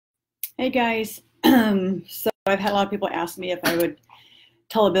Hey guys, so I've had a lot of people ask me if I would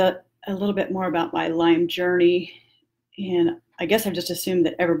tell a little bit more about my Lyme journey, and I guess I've just assumed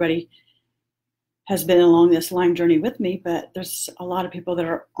that everybody has been along this Lyme journey with me, but there's a lot of people that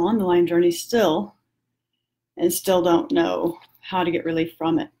are on the Lyme journey still and still don't know how to get relief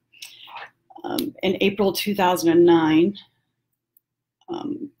from it. In April 2009,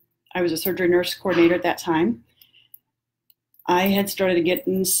 I was a surgery nurse coordinator at that time. I had started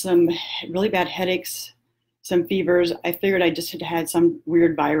getting some really bad headaches, some fevers. I figured I just had had some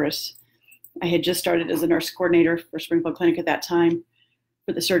weird virus. I had just started as a nurse coordinator for Springfield Clinic at that time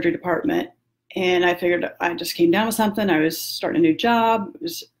for the surgery department. And I figured I just came down with something. I was starting a new job. It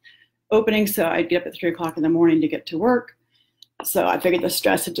was opening, so I'd get up at 3 o'clock in the morning to get to work. So I figured the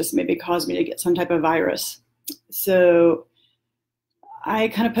stress had just maybe caused me to get some type of virus. So I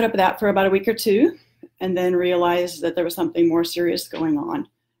kind of put up with that for about a week or two, and then realized that there was something more serious going on.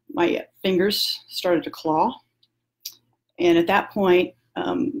 My fingers started to claw. And at that point,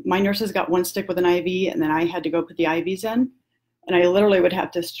 my nurses got one stick with an IV, and then I had to go put the IVs in. And I literally would have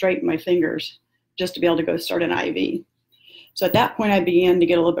to straighten my fingers just to be able to go start an IV. So at that point, I began to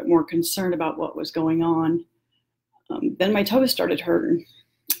get a little bit more concerned about what was going on. Then my toes started hurting.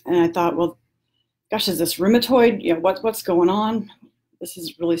 And I thought, well, gosh, is this rheumatoid? You know, what's going on? This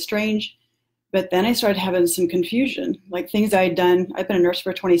is really strange. But then I started having some confusion, like things I had done. I've been a nurse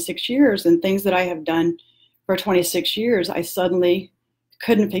for 26 years, and things that I have done for 26 years, I suddenly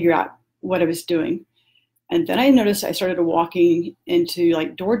couldn't figure out what I was doing. And then I noticed I started walking into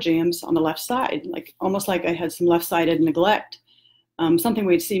like door jams on the left side, like almost like I had some left-sided neglect, something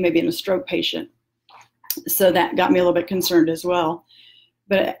we'd see maybe in a stroke patient. So that got me a little bit concerned as well.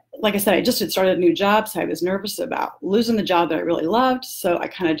 But like I said, I just had started a new job, so I was nervous about losing the job that I really loved. So I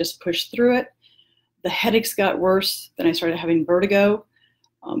kind of just pushed through it. The headaches got worse. Then I started having vertigo.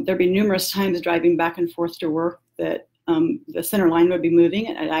 There'd be numerous times driving back and forth to work that the center line would be moving,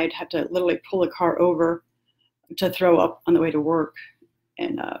 and I'd have to literally pull the car over to throw up on the way to work.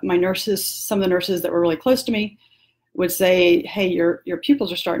 And my nurses, some of the nurses that were really close to me, would say, "Hey, your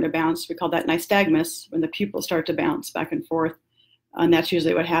pupils are starting to bounce." We call that nystagmus, when the pupils start to bounce back and forth, and that's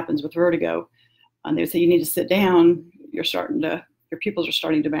usually what happens with vertigo. And they would say, "You need to sit down. Your pupils are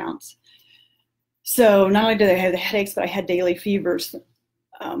starting to bounce." So not only did I have the headaches, but I had daily fevers.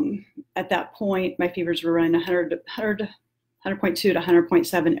 At that point, my fevers were running 100.2 to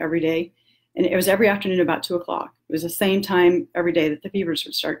 100.7 every day. And it was every afternoon about 2 o'clock. It was the same time every day that the fevers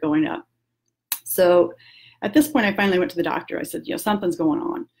would start going up. So at this point, I finally went to the doctor. I said, something's going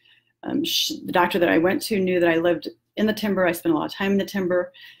on. The doctor that I went to knew that I lived in the timber. I spent a lot of time in the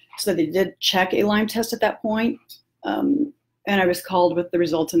timber. So they did check a Lyme test at that point. And I was called with the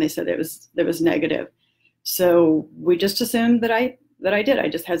results, and they said it was negative. So we just assumed that I did. I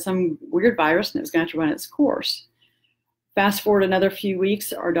just had some weird virus, and it was going to have to run its course. Fast forward another few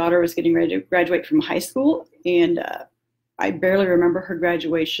weeks, our daughter was getting ready to graduate from high school, and I barely remember her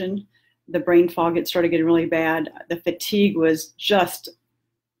graduation. The brain fog had started getting really bad. The fatigue was just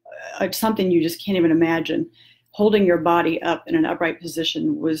something you just can't even imagine. Holding your body up in an upright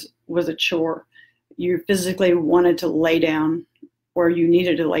position was a chore. You physically wanted to lay down, or you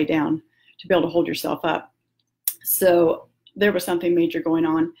needed to lay down to be able to hold yourself up. So there was something major going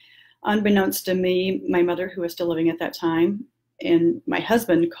on. Unbeknownst to me, my mother, who was still living at that time, and my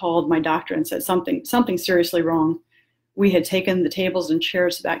husband called my doctor and said something seriously wrong. We had taken the tables and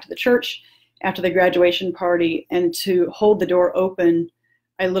chairs back to the church after the graduation party, and to hold the door open,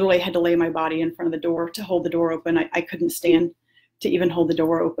 I literally had to lay my body in front of the door to hold the door open. I couldn't stand to even hold the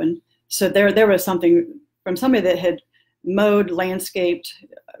door open. So there was something from somebody that had mowed, landscaped.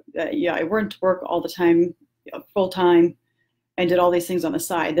 I went to work all the time, full time, and did all these things on the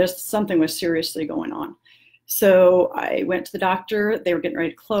side. Something was seriously going on. So I went to the doctor. They were getting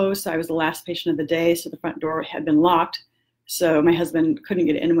ready to close. So I was the last patient of the day, so the front door had been locked. So my husband couldn't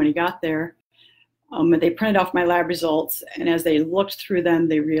get in when he got there. They printed off my lab results, and as they looked through them,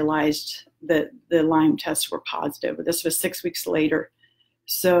 they realized that the Lyme tests were positive. This was 6 weeks later.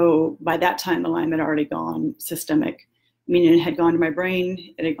 So by that time, the Lyme had already gone systemic, meaning it had gone to my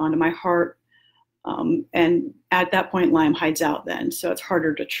brain, it had gone to my heart. And at that point, Lyme hides out then, so it's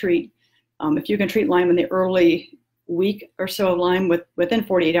harder to treat. If you can treat Lyme in the early week or so of Lyme, within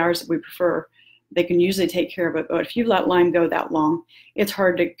 48 hours, we prefer, they can usually take care of it. But if you let Lyme go that long, it's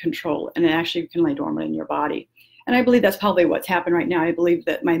hard to control, and it actually can lay dormant in your body. And I believe that's probably what's happened right now. I believe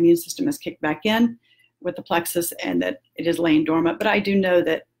that my immune system has kicked back in with the plexus, and that it is laying dormant. But I do know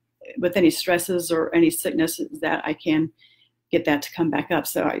that with any stresses or any sicknesses, that I can get that to come back up.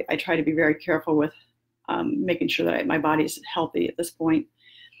 So I try to be very careful with making sure that my body's healthy at this point.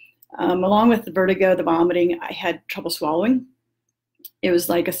 Along with the vertigo, the vomiting, I had trouble swallowing. It was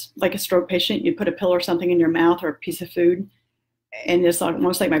like a stroke patient. You put a pill or something in your mouth or a piece of food, and it's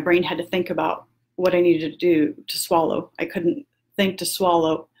almost like my brain had to think about what I needed to do to swallow. I couldn't think to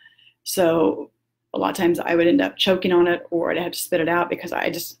swallow. So a lot of times I would end up choking on it, or I'd have to spit it out because I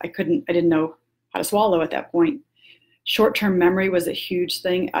didn't know how to swallow at that point. Short-term memory was a huge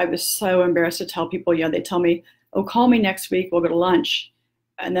thing. I was so embarrassed to tell people, they tell me, oh, call me next week, we'll go to lunch.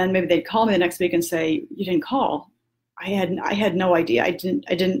 And then maybe they'd call me the next week and say, you didn't call. I had no idea. I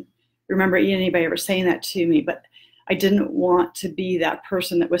didn't remember anybody ever saying that to me, but I didn't want to be that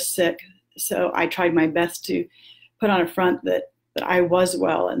person that was sick. So I tried my best to put on a front that I was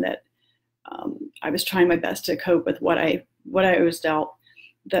well, and that I was trying my best to cope with what I was dealt.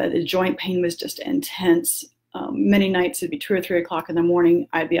 The joint pain was just intense. Many nights it'd be 2 or 3 o'clock in the morning.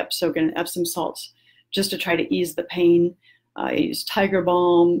 I'd be up soaking in Epsom salts just to try to ease the pain. I used Tiger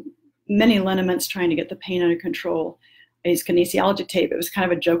Balm, many liniments trying to get the pain under control. I used kinesiology tape. It was kind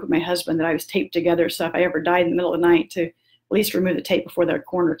of a joke with my husband that I was taped together, so if I ever died in the middle of the night, to at least remove the tape before the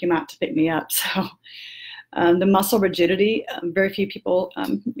coroner came out to pick me up. So the muscle rigidity, very few people,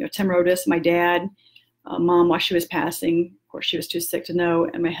 Tim Rodas, my dad, mom while she was passing, of course she was too sick to know,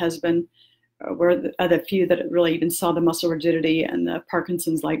 and my husband were the few that really even saw the muscle rigidity and the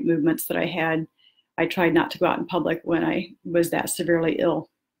Parkinson's-like movements that I had. I tried not to go out in public when I was that severely ill.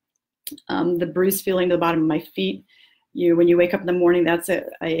 The bruised feeling to the bottom of my feet. When you wake up in the morning, that's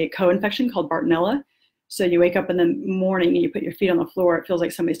a co-infection called Bartonella. So you wake up in the morning and you put your feet on the floor, it feels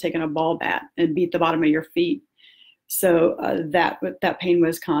like somebody's taken a ball bat and beat the bottom of your feet. So that pain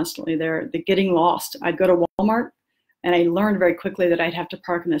was constantly there. The getting lost. I'd go to Walmart, and I learned very quickly that I'd have to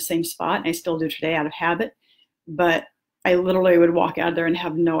park in the same spot, and I still do today out of habit. But I literally would walk out there and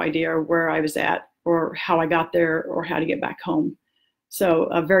have no idea where I was at, or how I got there, or how to get back home. So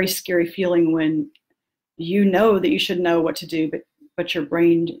a very scary feeling when you know that you should know what to do, but your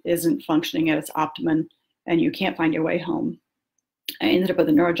brain isn't functioning at its optimum, and you can't find your way home. I ended up with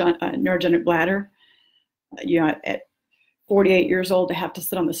a neurogenic bladder. At 48 years old, to have to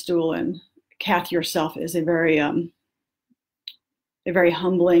sit on the stool and cath yourself is a very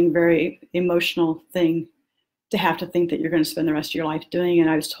humbling, very emotional thing to have to think that you're going to spend the rest of your life doing. And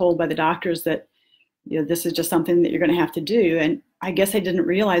I was told by the doctors that this is just something that you're going to have to do. And I guess I didn't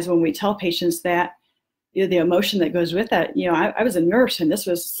realize when we tell patients that, the emotion that goes with that. I was a nurse, and this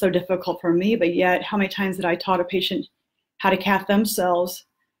was so difficult for me, but yet how many times had I taught a patient how to cath themselves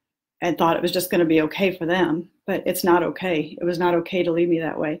and thought it was just going to be okay for them, but it's not okay. It was not okay to leave me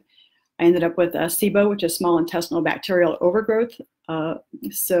that way. I ended up with SIBO, which is small intestinal bacterial overgrowth.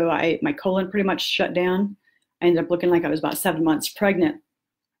 So my colon pretty much shut down. I ended up looking like I was about 7 months pregnant.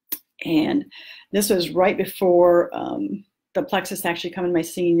 And this was right before the plexus actually come in my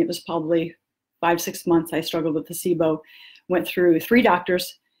scene. It was probably 5-6 months I struggled with the SIBO. Went through 3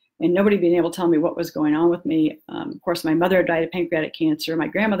 doctors, and nobody being able to tell me what was going on with me. Of course, my mother died of pancreatic cancer. My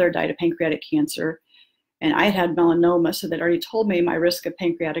grandmother died of pancreatic cancer. And I had melanoma, so that already told me my risk of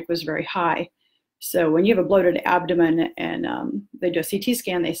pancreatic was very high. So when you have a bloated abdomen and they do a CT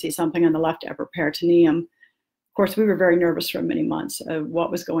scan, they see something on the left upper peritoneum. Of course, we were very nervous for many months of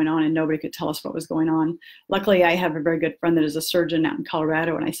what was going on, and nobody could tell us what was going on. Luckily, I have a very good friend that is a surgeon out in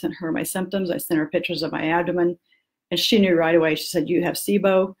Colorado, and I sent her my symptoms. I sent her pictures of my abdomen, and she knew right away. She said, you have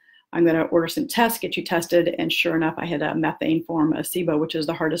SIBO. I'm going to order some tests, get you tested. And sure enough, I had a methane form of SIBO, which is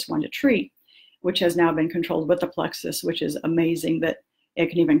the hardest one to treat, which has now been controlled with the plexus, which is amazing that it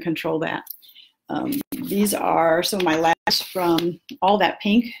can even control that. These are some of my labs from all that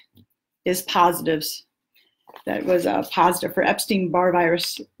pink is positives. That was positive for Epstein-Barr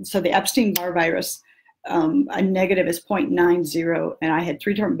virus. So the Epstein-Barr virus, a negative is 0.90, and I had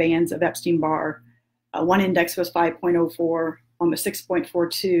 3 different bands of Epstein-Barr. One index was 5.04, one was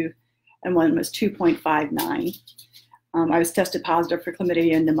 6.42, and one was 2.59. I was tested positive for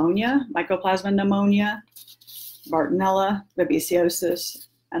chlamydia and pneumonia, mycoplasma pneumonia, Bartonella, babesiosis,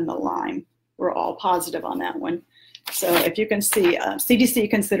 and the Lyme. We're all positive on that one. So if you can see, CDC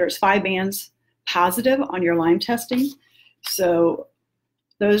considers 5 bands positive on your Lyme testing. So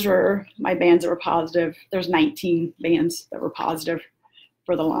those were my bands that were positive. There's 19 bands that were positive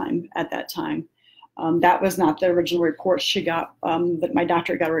for the Lyme at that time. That was not the original report she got, but my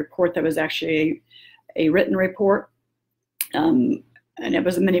doctor got a report that was actually a written report. And it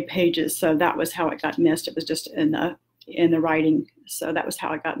was many pages, so that was how it got missed. It was just in the writing, so that was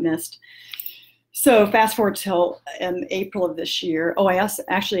how it got missed. So fast forward till April of this year. Oh, I also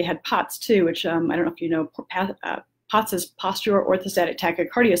actually had POTS too, which I don't know if you know. POTS is postural orthostatic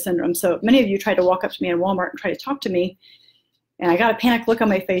tachycardia syndrome. So many of you tried to walk up to me in Walmart and try to talk to me, And I got a panic look on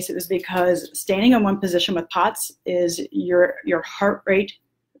my face. It was because standing in one position with POTS is your heart rate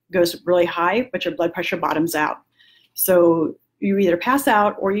goes really high, but your blood pressure bottoms out. So you either pass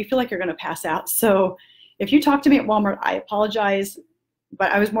out or you feel like you're going to pass out. So if you talk to me at Walmart, I apologize,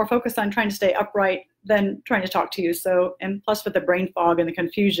 but I was more focused on trying to stay upright than trying to talk to you. So, and plus with the brain fog and the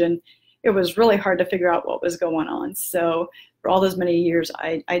confusion, it was really hard to figure out what was going on. So for all those many years,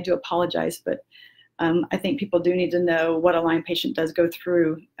 I do apologize, but I think people do need to know what a Lyme patient does go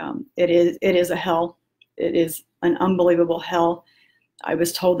through. It is a hell. It is an unbelievable hell. I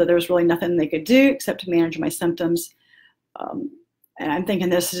was told that there was really nothing they could do except to manage my symptoms. And I'm thinking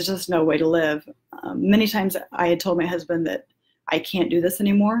this is just no way to live. Many times I had told my husband that I can't do this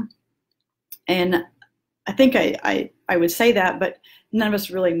anymore. And I think I would say that, but none of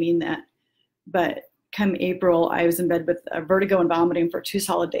us really mean that. But come April, I was in bed with vertigo and vomiting for 2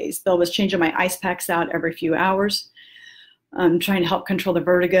 solid days. Bill was changing my ice packs out every few hours, trying to help control the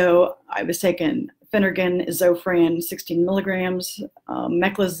vertigo. I was taking Phenergan, Zofran, 16 milligrams,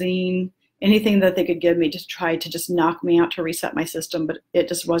 meclizine, anything that they could give me to try to just knock me out to reset my system, but it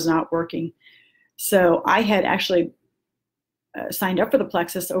just was not working. So I had actually signed up for the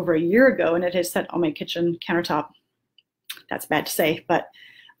Plexus over a year ago, and it had sat on my kitchen countertop. That's bad to say, but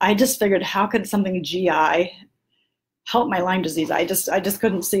I just figured, how could something GI help my Lyme disease? I just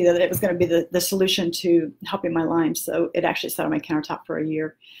couldn't see that it was going to be the solution to helping my Lyme. So it actually sat on my countertop for a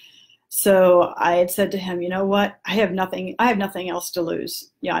year. So I had said to him, you know what? I have nothing else to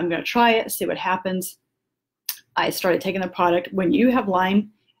lose. Yeah, I'm going to try it, see what happens. I started taking the product. When you have Lyme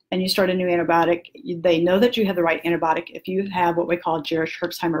and you start a new antibiotic, they know that you have the right antibiotic if you have what we call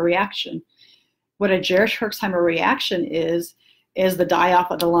Jarisch-Herxheimer reaction. What a Jarisch-Herxheimer reaction is the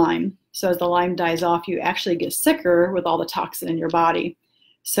die-off of the Lyme. So as the Lyme dies off, you actually get sicker with all the toxin in your body.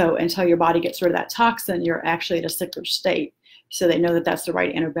 So until your body gets rid of that toxin, you're actually at a sicker state. So they know that that's the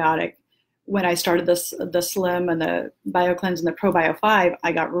right antibiotic. When I started the Slim and the BioCleanse and the ProBio 5,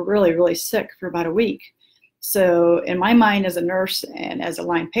 I got really, really sick for about a week. So in my mind as a nurse and as a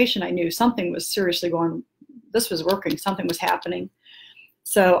Lyme patient, I knew something was seriously going, this was working, something was happening.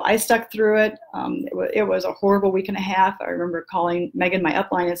 So I stuck through it. It was a horrible week and a half. I remember calling Megan, my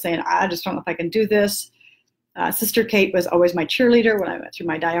upline, and saying, I just don't know if I can do this. Sister Kate was always my cheerleader when I went through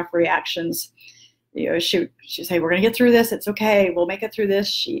my die-off reactions. You know, she'd say, we're going to get through this. It's okay. We'll make it through this.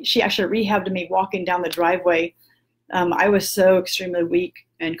 She actually rehabbed me walking down the driveway. I was so extremely weak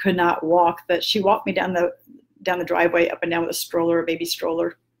and could not walk that she walked me down the driveway up and down with a stroller, a baby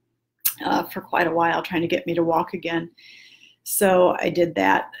stroller, for quite a while, trying to get me to walk again. So I did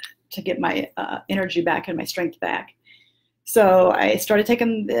that to get my energy back and my strength back. So I started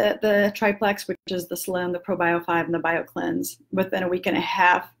taking the Triplex, which is the Slim, the ProBio 5, and the BioCleanse. Within a week and a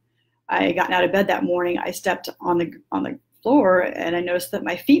half, I got out of bed that morning. I stepped on the floor and I noticed that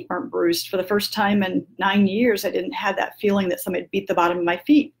my feet weren't bruised. For the first time in 9 years, I didn't have that feeling that somebody beat the bottom of my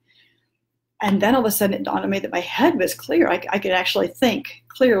feet. And then all of a sudden it dawned on me that my head was clear. I could actually think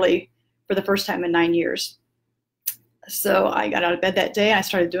clearly for the first time in 9 years. So I got out of bed that day. I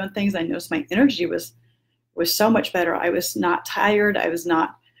started doing things. I noticed my energy was so much better. I was not tired. I was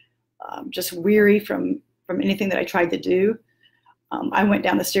not just weary from anything that I tried to do. I went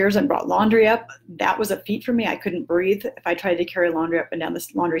down the stairs and brought laundry up. That was a feat for me. I couldn't breathe if I tried to carry laundry up and down the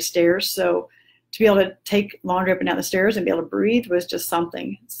laundry stairs. So to be able to take laundry up and down the stairs and be able to breathe was just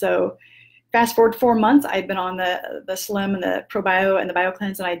something. So fast forward 4 months, I've been on the Slim and the ProBio and the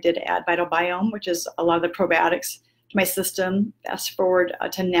BioCleanse, and I did add Vital Biome, which is a lot of the probiotics to my system. Fast forward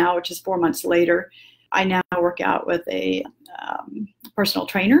to now, which is 4 months later. I now work out with a personal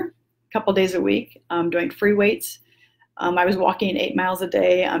trainer a couple days a week, doing free weights. I was walking 8 miles a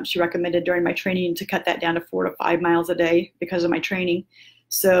day. She recommended during my training to cut that down to 4 to 5 miles a day because of my training.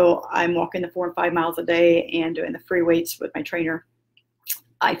 So I'm walking the 4 and 5 miles a day and doing the free weights with my trainer.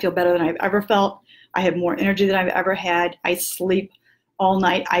 I feel better than I've ever felt. I have more energy than I've ever had. I sleep all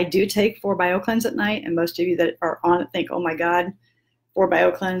night. I do take 4 BioCleanse at night, and most of you that are on it think, oh my God, 4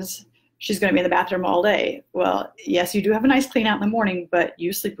 BioCleanse, she's going to be in the bathroom all day. Well, yes, you do have a nice clean out in the morning, but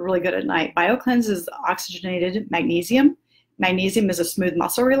you sleep really good at night. BioCleanse is oxygenated magnesium. Magnesium is a smooth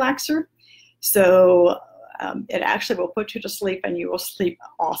muscle relaxer. So it actually will put you to sleep and you will sleep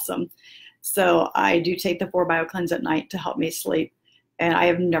awesome. So I do take the 4 BioCleanse at night to help me sleep, and I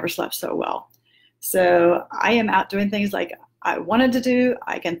have never slept so well. So I am out doing things like I wanted to do.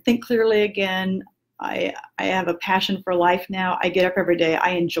 I can think clearly again. I have a passion for life now. I get up every day. I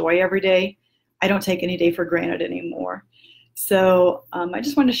enjoy every day. I don't take any day for granted anymore. So I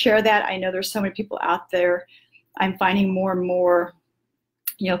just wanted to share that. I know there's so many people out there. I'm finding more and more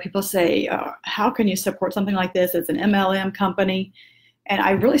People say, how can you support something like this? It's an MLM company. And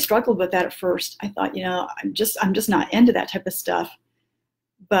I really struggled with that at first. I thought, I'm just not into that type of stuff.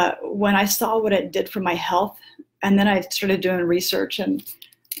 But when I saw what it did for my health, and then I started doing research, and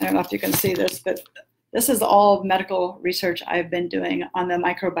I don't know if you can see this, but this is all medical research I've been doing on the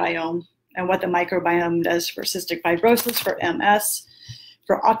microbiome and what the microbiome does for cystic fibrosis, for MS,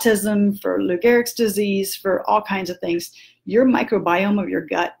 for autism, for Lou Gehrig's disease, for all kinds of things. Your microbiome of your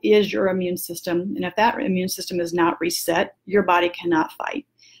gut is your immune system. And if that immune system is not reset, your body cannot fight.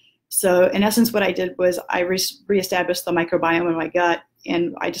 So in essence, what I did was I reestablished the microbiome in my gut,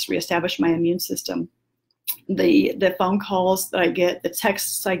 and I just reestablished my immune system. The phone calls that I get, the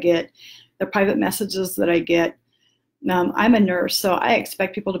texts I get, the private messages that I get. I'm a nurse, so I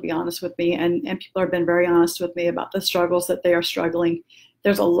expect people to be honest with me, and people have been very honest with me about the struggles that they are struggling.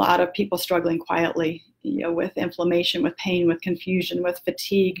 There's a lot of people struggling quietly, with inflammation, with pain, with confusion, with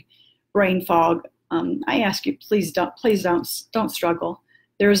fatigue, brain fog. I ask you, please don't struggle.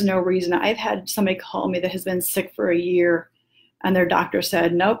 There is no reason. I've had somebody call me that has been sick for a year, and their doctor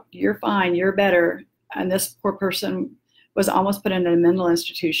said, nope, you're fine, you're better. And this poor person was almost put in a mental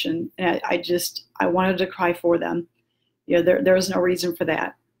institution. And I wanted to cry for them. There is no reason for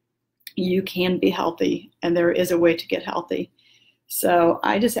that. You can be healthy, and there is a way to get healthy. So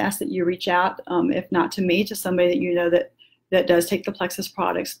I just ask that you reach out, if not to me, to somebody that you know that does take the Plexus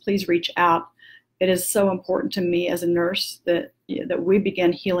products. Please reach out. It is so important to me as a nurse that we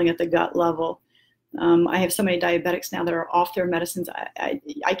begin healing at the gut level. I have so many diabetics now that are off their medicines.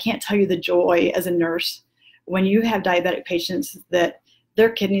 I can't tell you the joy as a nurse when you have diabetic patients that their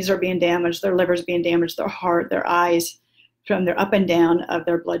kidneys are being damaged, their liver's being damaged, their heart, their eyes, from their up and down of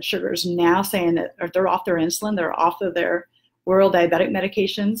their blood sugars, now saying that they're off their insulin, they're off of their oral diabetic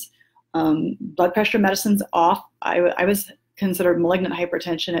medications, blood pressure medicines off. I was considered malignant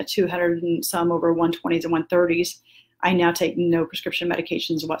hypertension at 200 and some over 120s and 130s. I now take no prescription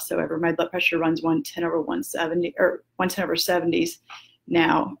medications whatsoever. My blood pressure runs 110 over 170 or 110 over 70s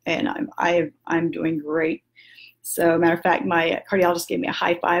now, and I'm doing great. So, matter of fact, my cardiologist gave me a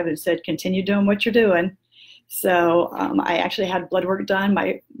high five and said, "Continue doing what you're doing." So I actually had blood work done.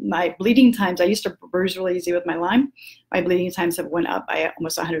 My bleeding times, I used to bruise really easy with my Lyme. My bleeding times have went up by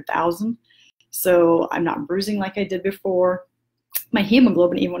almost 100,000. So I'm not bruising like I did before. My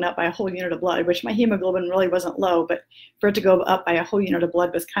hemoglobin even went up by a whole unit of blood, which my hemoglobin really wasn't low, but for it to go up by a whole unit of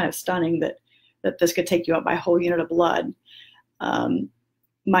blood was kind of stunning that this could take you up by a whole unit of blood.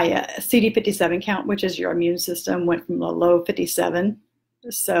 My CD57 count, which is your immune system, went from a low 57.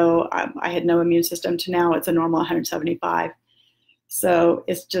 So I had no immune system to now it's a normal 175. So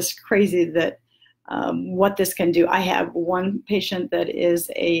it's just crazy that what this can do. I have one patient that is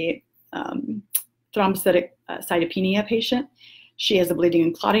a thrombocytic cytopenia patient. She has a bleeding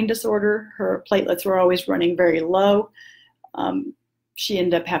and clotting disorder. Her platelets were always running very low. She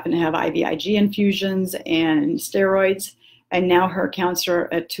ended up having to have IVIG infusions and steroids. And now her counts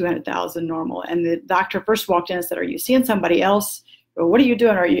are at 200,000 normal. And the doctor first walked in and said, "Are you seeing somebody else? Well, what are you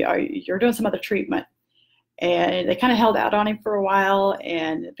doing? You're doing some other treatment?" And they kind of held out on him for a while,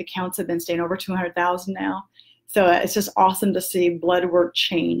 and the counts have been staying over 200,000 now. So it's just awesome to see blood work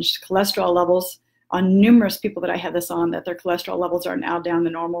change. Cholesterol levels on numerous people that I have this on, that their cholesterol levels are now down the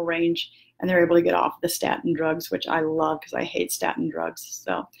normal range, and they're able to get off the statin drugs, which I love because I hate statin drugs.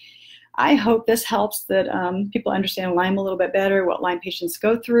 So I hope this helps, that people understand Lyme a little bit better, what Lyme patients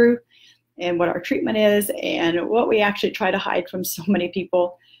go through, and what our treatment is, and what we actually try to hide from so many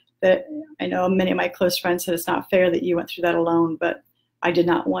people. That I know many of my close friends said it's not fair that you went through that alone, but I did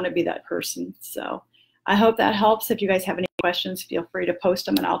not want to be that person. So I hope that helps. If you guys have any questions, feel free to post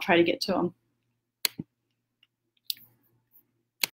them and I'll try to get to them.